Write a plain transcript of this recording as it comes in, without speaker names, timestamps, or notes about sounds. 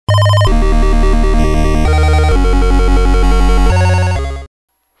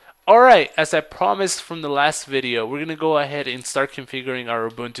Alright, as I promised from the last video, we're going to go ahead and start configuring our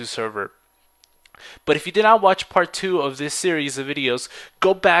Ubuntu server. But if you did not watch part 2 of this series of videos,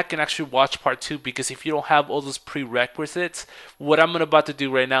 go back and actually watch part 2, because if you don't have all those prerequisites, what I'm about to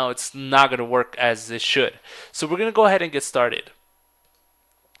do right now, it's not going to work as it should. So we're going to go ahead and get started.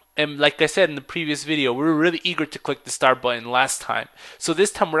 And like I said in the previous video, we were really eager to click the start button last time. So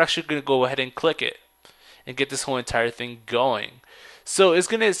this time we're actually going to go ahead and click it and get this whole entire thing going. So it's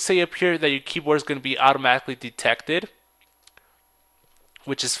going to say up here that your keyboard is going to be automatically detected,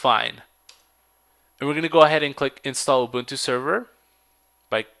 which is fine. And we're going to go ahead and click install Ubuntu server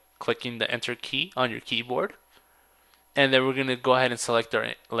by clicking the enter key on your keyboard. And then we're going to go ahead and select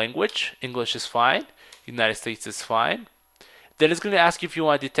our language. English is fine. United States is fine. Then it's going to ask you if you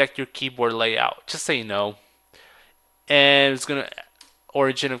want to detect your keyboard layout. Just say no. And it's going to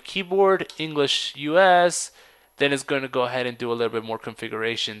origin of keyboard, English US. Then it's going to go ahead and do a little bit more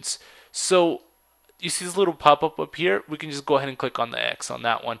configurations. So you see this little pop-up up here. We can just go ahead and click on the X on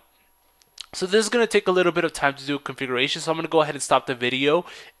that one. So this is going to take a little bit of time to do a configuration. So I'm going to go ahead and stop the video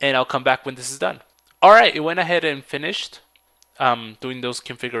and I'll come back when this is done. Alright, it went ahead and finished doing those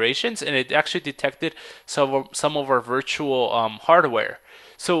configurations, and it actually detected some of our virtual hardware.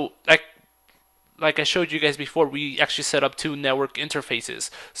 So like I showed you guys before, we actually set up 2 network interfaces.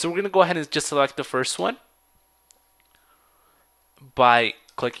 So we're going to go ahead and just select the first one by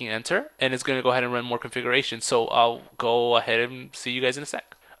clicking enter, and it's going to go ahead and run more configurations. So I'll go ahead and see you guys in a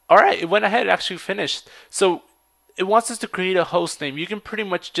sec. Alright, it went ahead and actually finished. So it wants us to create a host name. You can pretty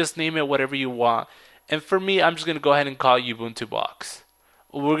much just name it whatever you want. And for me, I'm just going to go ahead and call it Ubuntu Box.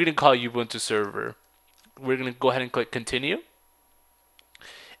 We're going to call it Ubuntu Server. We're going to go ahead and click Continue.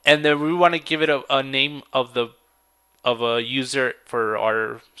 And then we want to give it a name of a user for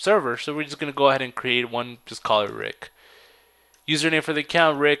our server. So we're just going to go ahead and create one. Just call it Rick. Username for the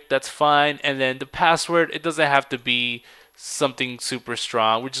account, Rick. That's fine. And then the password, it doesn't have to be something super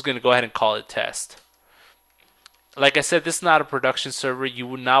strong. We're just going to go ahead and call it Test. Like I said, this is not a production server. You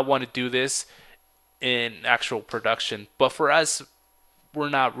would not want to do this in actual production, but for us, we're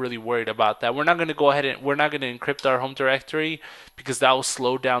not really worried about that. We're not going to go ahead and we're not going to encrypt our home directory, because that will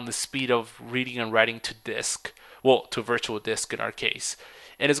slow down the speed of reading and writing to disk, well, to virtual disk in our case.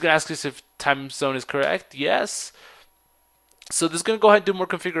 And it's going to ask us if time zone is correct. Yes. So this is going to go ahead and do more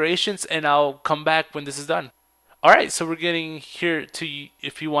configurations, and I'll come back when this is done. All right, so we're getting here to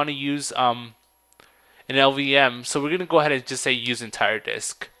if you want to use an LVM. So we're going to go ahead and just say use entire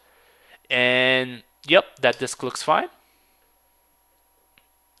disk. And yep, that disk looks fine.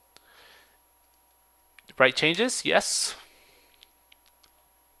 Write changes, yes.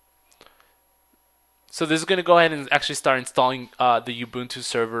 So this is going to go ahead and actually start installing the Ubuntu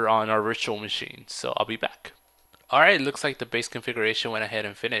server on our virtual machine. So I'll be back. Alright, it looks like the base configuration went ahead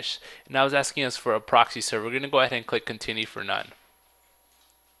and finished. Now it's asking us for a proxy server. We're going to go ahead and click continue for none.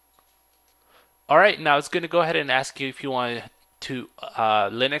 Alright, now it's going to go ahead and ask you if you want to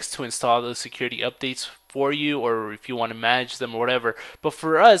Linux to install the security updates for you, or if you want to manage them or whatever. But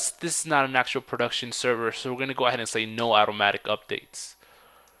for us, this is not an actual production server, so we're going to go ahead and say no automatic updates.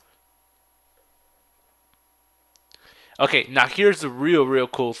 Okay, now here's the real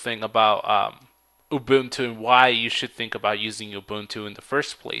cool thing about Ubuntu, and why you should think about using Ubuntu in the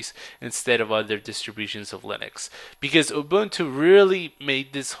first place instead of other distributions of Linux. Because Ubuntu really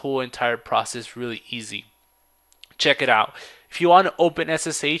made this whole entire process really easy. Check it out. If you want to open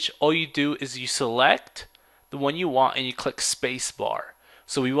SSH, all you do is you select the one you want and you click spacebar.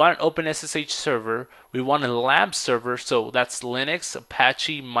 So we want an open SSH server. We want a lab server, so that's Linux,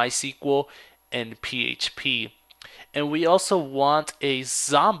 Apache, MySQL, and PHP. And we also want a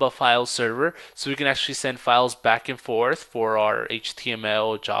Zamba file server, so we can actually send files back and forth for our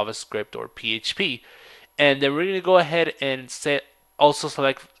HTML, JavaScript, or PHP. And then we're going to go ahead and also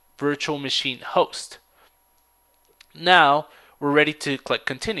select virtual machine host. Now we're ready to click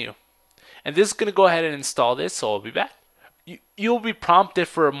continue. And this is going to go ahead and install this, so I'll be back. You'll be prompted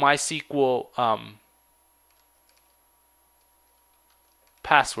for a MySQL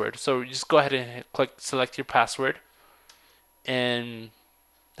password. So just go ahead and select your password. And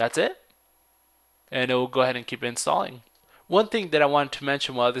that's it. And it will go ahead and keep installing. One thing that I wanted to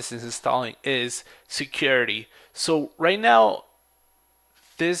mention while this is installing is security. So right now,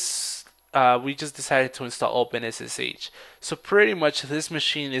 we just decided to install OpenSSH. So pretty much this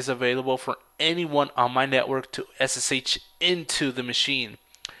machine is available for anyone on my network to SSH into the machine.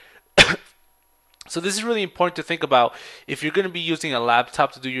 So this is really important to think about if you're going to be using a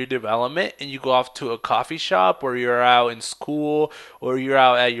laptop to do your development and you go off to a coffee shop, or you're out in school, or you're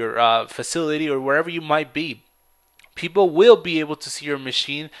out at your facility, or wherever you might be. people will be able to see your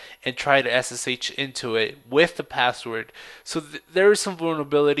machine and try to SSH into it with the password. So there are some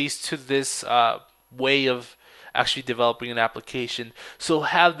vulnerabilities to this way of actually developing an application. So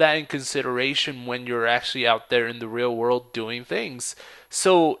have that in consideration when you're actually out there in the real world doing things.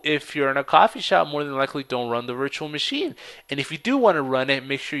 So if you're in a coffee shop, more than likely don't run the virtual machine. And if you do want to run it,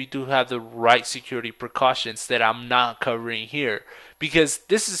 make sure you do have the right security precautions that I'm not covering here. Because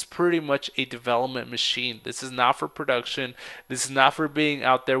this is pretty much a development machine. This is not for production. This is not for being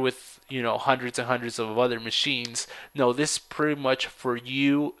out there with, hundreds and hundreds of other machines. No, this is pretty much for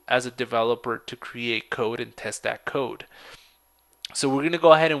you as a developer to create code and test that code. So we're going to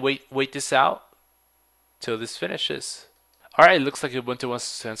go ahead and wait this out till this finishes. Alright, looks like Ubuntu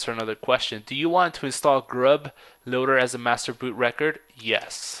wants to answer another question. Do you want to install grub loader as a master boot record?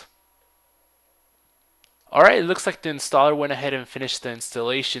 Yes. Alright, it looks like the installer went ahead and finished the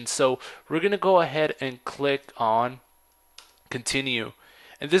installation. So we're going to go ahead and click on continue.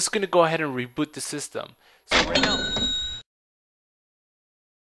 And this is going to go ahead and reboot the system. So right now,